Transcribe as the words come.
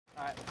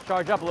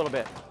charge up a little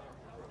bit.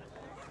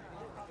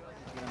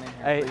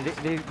 Hey,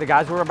 the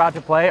guys who are about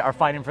to play are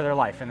fighting for their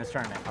life in this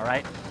tournament, all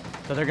right?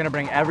 So they're gonna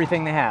bring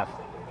everything they have.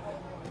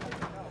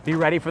 Be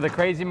ready for the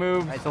crazy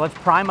moves. Right, so let's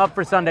prime up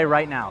for Sunday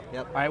right now.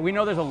 Yep. All right, we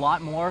know there's a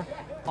lot more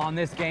on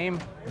this game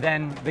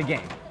than the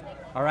game.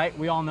 All right,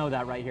 we all know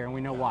that right here, and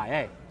we know why.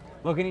 Hey,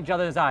 look in each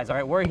other's eyes. All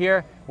right, we're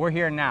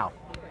here now.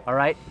 All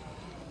right,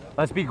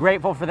 let's be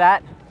grateful for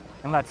that,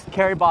 and let's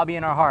carry Bobby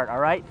in our heart. All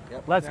right,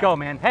 yep. Let's go,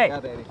 man. Hey,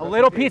 baby. a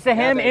little piece of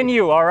him in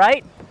you. All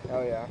right.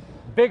 Oh yeah.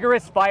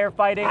 Vigorous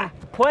firefighting,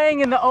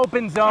 playing in the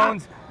open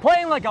zones,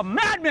 playing like a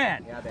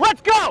madman. Yeah,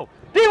 let's go.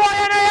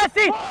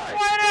 DYNASC,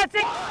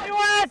 DYNASC,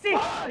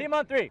 DYNASC. Team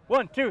on 3.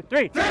 1, 2,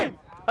 3. Team.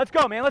 Let's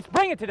go, man. Let's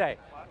bring it today.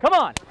 Come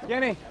on,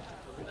 Gimme.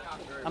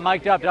 I'm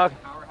mic'd up, dog.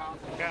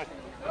 Okay.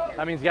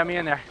 That means get me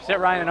in there. Sit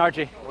Ryan and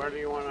Archie. Where do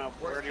you want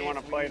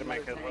to play to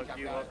make it look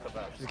the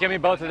best? Just give me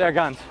both of their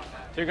guns.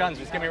 2 guns.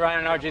 Just give me Ryan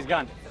and Archie's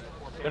gun.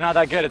 They're not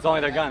that good. It's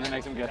only their gun that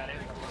makes them good.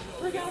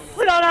 We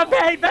don't have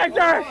paint,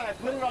 Victor!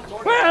 We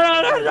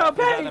don't have no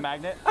paint! The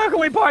magnet? How can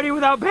we party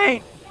without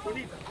paint? We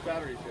need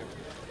batteries here.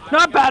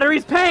 Not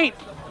batteries, paint!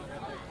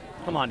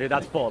 Come on, dude,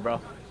 that's full, bro.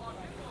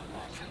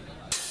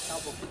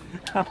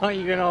 How long are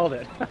you gonna hold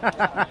it?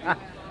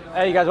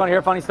 Hey, you guys wanna hear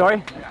a funny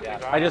story? Yeah.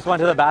 I just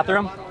went to the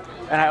bathroom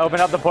and I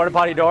opened up the porta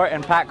potty door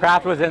and Pat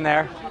Kraft was in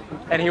there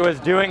and he was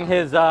doing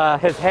his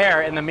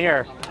hair in the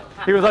mirror.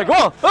 He was like,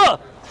 whoa, oh!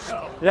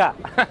 Yeah.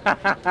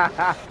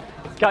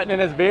 He's cutting in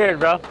his beard,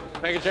 bro.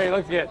 Making sure he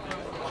looks good.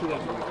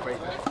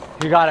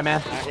 You got it,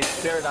 man.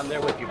 Jared, I'm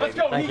there with you, baby.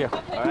 Thank you.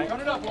 All right?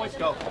 Turn it up, boys.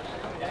 Go.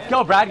 Let's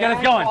go, Brad. Get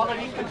us going.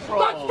 Let's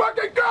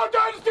fucking go,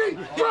 Dynasty!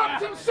 Drop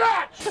some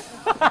sacks!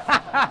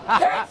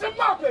 Take some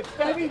Muppets,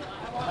 baby!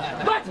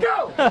 Let's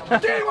go!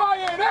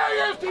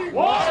 DYNAST!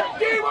 What?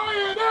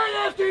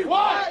 DYNAST!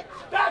 What?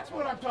 That's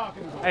what I'm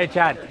talking about. Hey,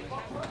 Chad.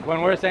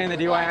 When we're saying the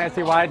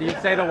DYNAST, do you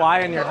say the Y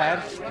in your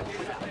head?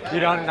 You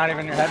don't? Not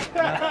even in your head?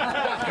 No.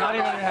 Not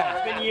even in your head.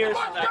 It's been years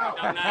since I've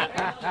done that.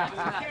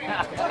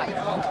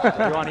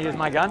 You want to use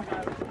my gun?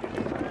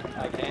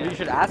 I can. You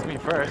should ask me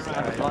first.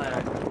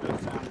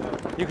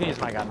 You can use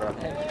my gun, bro.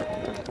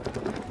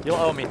 You'll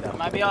owe me, though.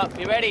 Might be up.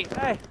 Be ready.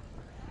 Hey,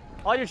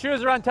 all your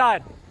shoes are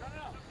untied.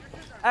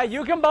 Hey,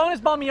 you can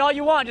bonus ball me all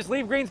you want. Just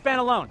leave Greenspan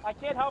alone. I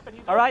can't help it.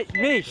 All right?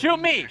 Me. Shoot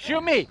me.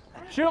 Shoot me.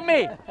 Shoot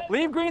me.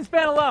 Leave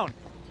Greenspan alone.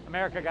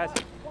 America, guys.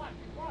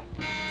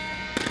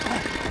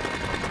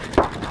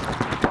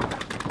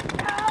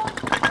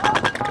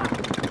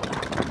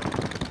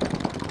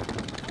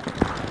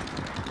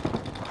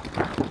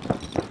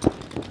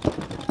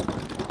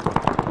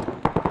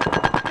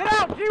 Get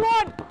out,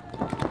 G1!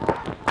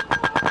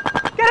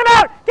 Get him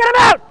out! Get him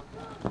out!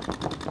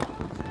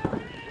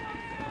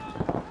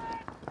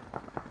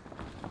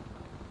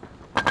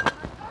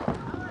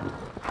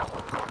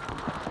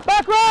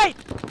 Back right!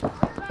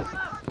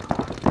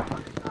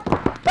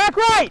 Back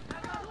right!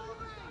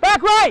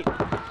 Back right!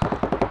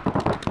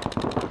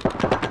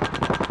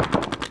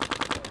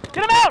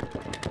 Get him out!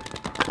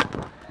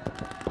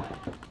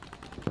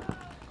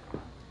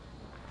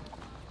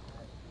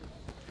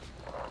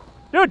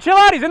 Dude, chill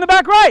out. He's in the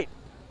back right.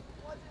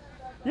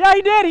 Yeah,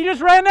 he did. He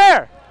just ran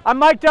there. I'm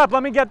mic'd up.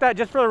 Let me get that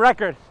just for the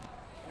record.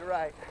 You're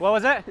right. What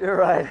was it? You're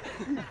right.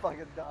 You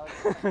fucking dog.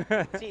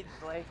 Cheating,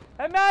 Blake.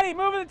 Hey, Maddie,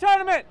 move in the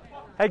tournament.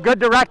 Hey, good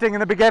directing in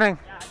the beginning.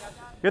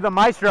 You're the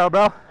maestro,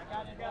 bro.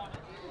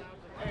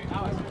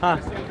 Huh?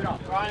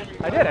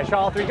 I did. I shot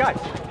all 3 guys.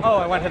 Oh,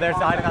 I went to their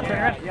side and got turned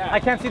around? I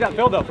can't see that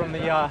fill, though, from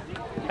the...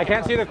 I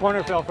can't see the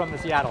corner fill from the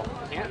Seattle.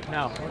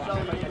 No.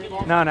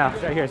 No, no.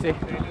 It's right here, see?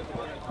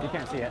 You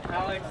can't see it.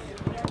 Alex.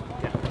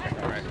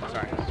 Yeah. All right.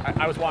 Sorry.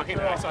 I was walking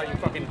and I saw you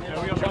fucking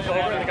jump over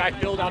and the guy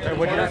filled out there.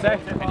 What did you say?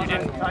 And you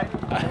didn't.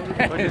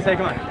 What did you say?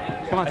 Come on.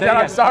 Come on, say it I'm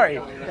again. sorry.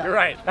 You're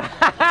right.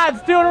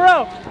 It's 2 in a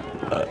row.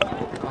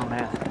 Oh,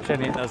 man.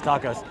 Shouldn't eat those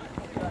tacos.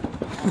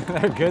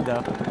 They're good,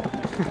 though.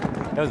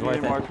 It was worth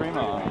it. More cream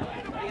on.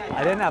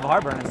 I didn't have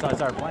heartburn until I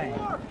started playing.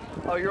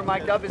 Oh, you're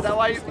mic'd up? Is that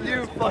why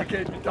you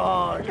fucking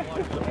dog? You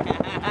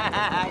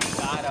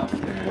got him.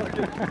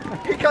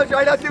 He comes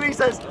right up to me, he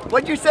says,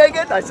 what'd you say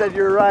again? I said,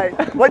 you're right.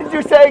 What did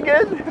you say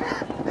again?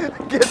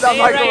 Get that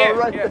mic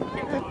right there.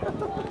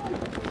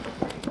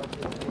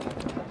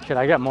 Shit,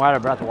 I get more out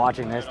of breath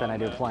watching this than I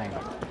do playing.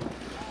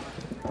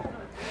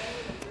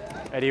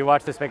 Hey, do you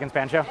watch the Spick and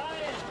Span show?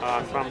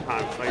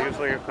 Sometimes. I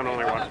usually can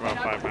only watch about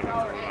 5 minutes.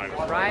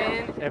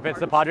 Ryan. If it's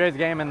the Padres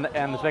game and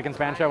the Spick and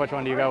Span show, which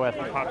one do you go with?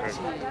 Padres.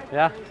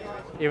 Yeah?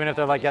 Even if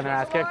they're like getting their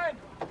ass kicked?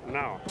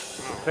 No.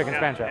 Spick and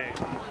Span show.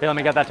 Hey, let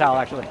me get that towel,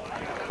 actually.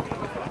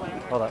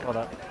 Hold up, hold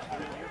up.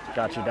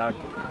 Got you, dog.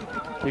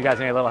 You guys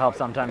need a little help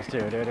sometimes,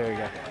 too, dude. Here we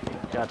go.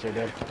 Got you,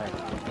 dude. Hey.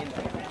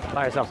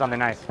 Buy yourself something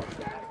nice.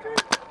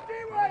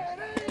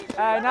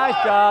 Hey,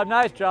 nice job,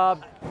 nice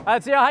job. All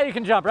right, see how high you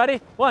can jump.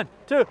 Ready? 1,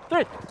 2,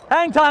 3.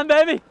 Hang time,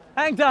 baby.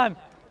 Hang time.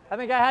 I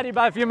think I had you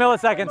by a few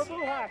milliseconds.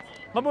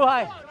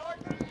 Mabuhay.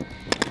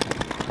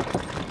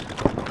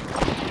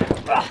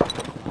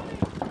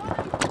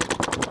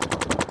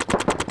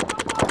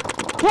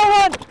 Pull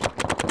one.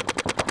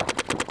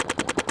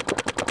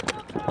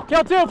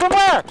 Kill 2 from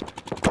where?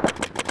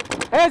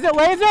 Hey, is it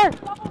laser?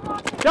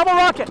 Double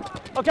rocket.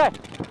 Okay.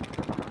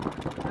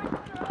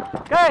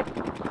 Okay.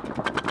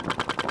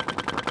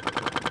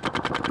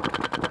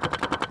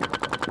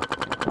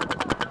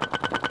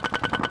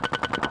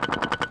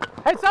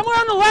 Hey, somewhere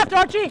on the left,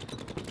 Archie.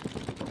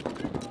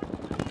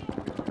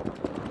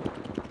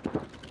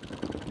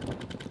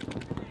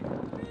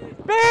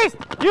 Beast!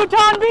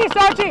 Utah Beast,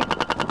 Archie!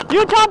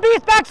 Utah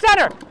Beast back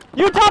center!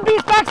 Utah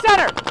Beast back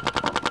center!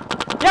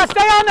 Yeah,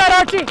 stay on that,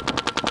 Archie!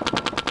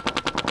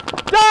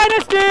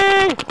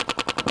 Dynasty!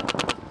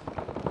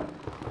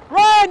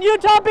 Ryan,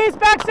 Utah Beast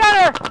back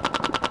center!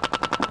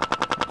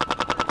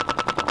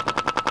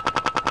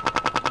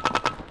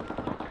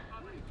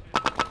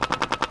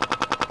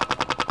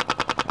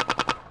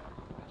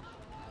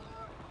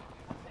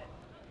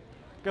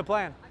 Good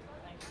plan.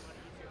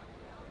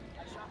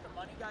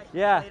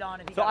 Yeah,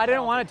 so I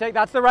didn't want to take,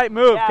 that's the right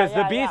move, because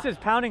the beast is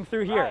pounding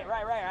through here.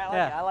 Right,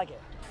 I like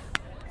it.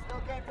 Still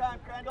game time,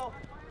 Crandall.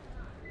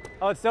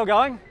 Oh, it's still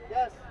going?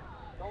 Yes.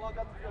 Don't look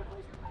up the field,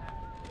 please.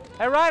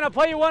 Hey Ryan, I'll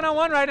play you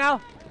one-on-one right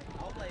now.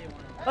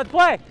 Let's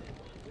play.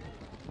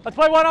 Let's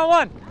play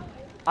one-on-one.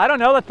 I don't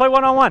know, let's play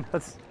one-on-one.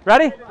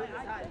 Ready?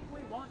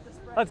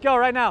 Let's go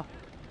right now.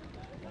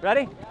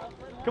 Ready?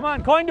 Come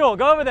on, coin duel,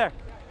 go over there.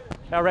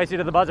 I'll race you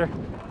to the buzzer.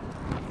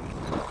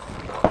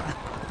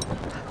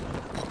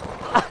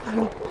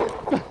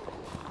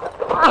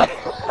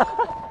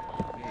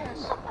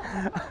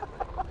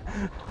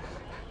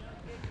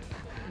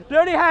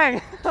 Dirty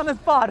hang on the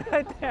spot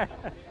right there.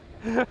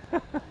 That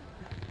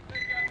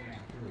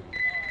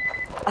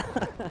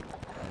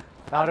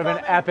would have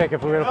been epic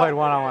if we would have played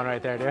one-on-one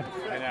right there, dude.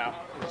 I know.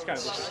 It's kind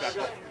of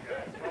disrespectful.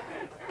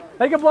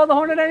 They can blow the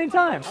horn at any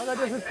time. How's that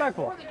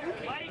disrespectful?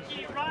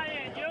 Mikey,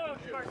 Ryan, Yosh,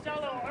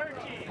 Marcelo,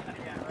 Archie.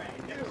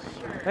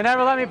 They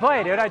never let me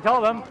play, dude. I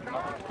told them,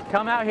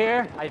 come out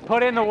here, I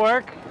put in the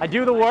work, I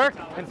do the work,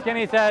 and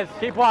Skinny says,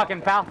 keep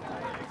walking, pal.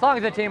 As long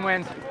as the team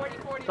wins,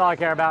 that's all I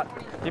care about.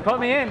 You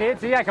put me in, dude.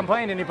 See, I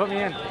complained and you put me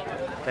in.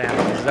 Damn,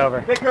 this is over.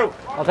 Big crew.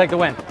 I'll take the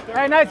win.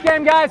 Hey, nice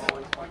game, guys.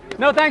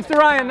 No thanks to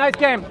Ryan. Nice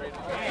game.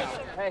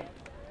 Hey,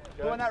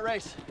 who won that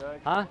race?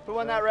 Huh? Who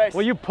won that race?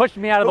 Well, you pushed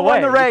me out of the Who way.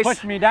 won the race? You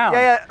pushed me down.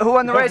 Yeah. Who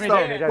won the race, Me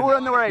though? down. Who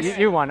won the race?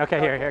 You won. Okay,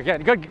 here.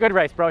 Good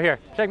race, bro. Here,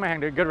 shake my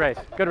hand, dude. Good race,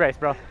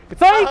 bro.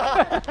 It's on.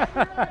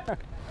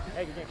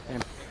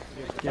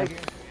 Game,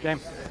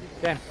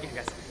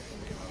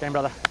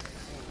 brother.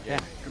 Yeah.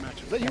 Good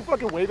match. Is that you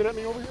fucking waving at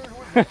me over here?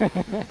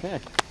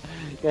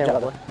 Game,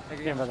 brother.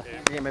 Game, brother.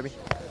 Game, baby.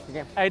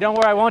 Game. Hey, don't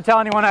worry. I won't tell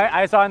anyone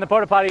I saw in the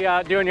porta potty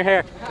doing your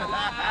hair.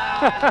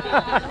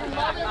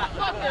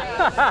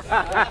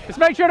 Just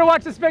make sure to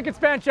watch the Spick and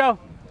Span show.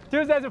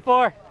 Tuesdays at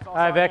 4. All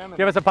right, Vic.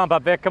 Give us a pump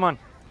up, Vic. Come on.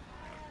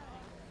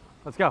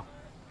 Let's go.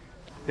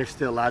 There's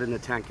still a lot in the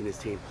tank in this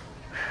team.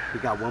 We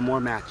got one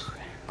more match,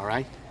 all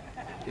right?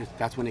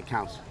 That's when it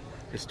counts.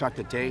 Let's start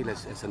the day.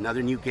 It's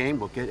another new game.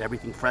 We'll get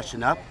everything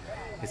freshened up.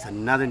 It's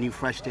another new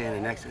fresh day in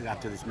the next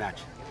after this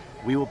match.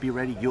 We will be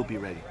ready. You'll be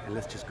ready. And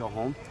let's just go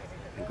home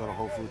and go to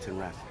Whole Foods and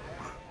rest.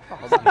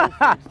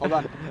 Hold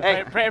on.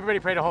 Hey, Everybody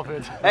pray to Whole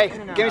Foods. hey,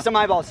 give me some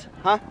eyeballs,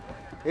 huh?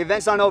 The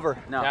event's not over,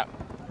 No. Yeah.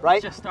 right?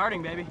 Just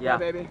starting, baby. Yeah,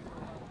 baby.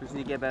 We just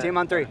need to get better. Team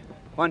on 3.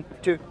 1,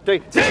 2, 3.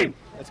 Team!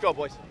 Let's go,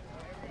 boys.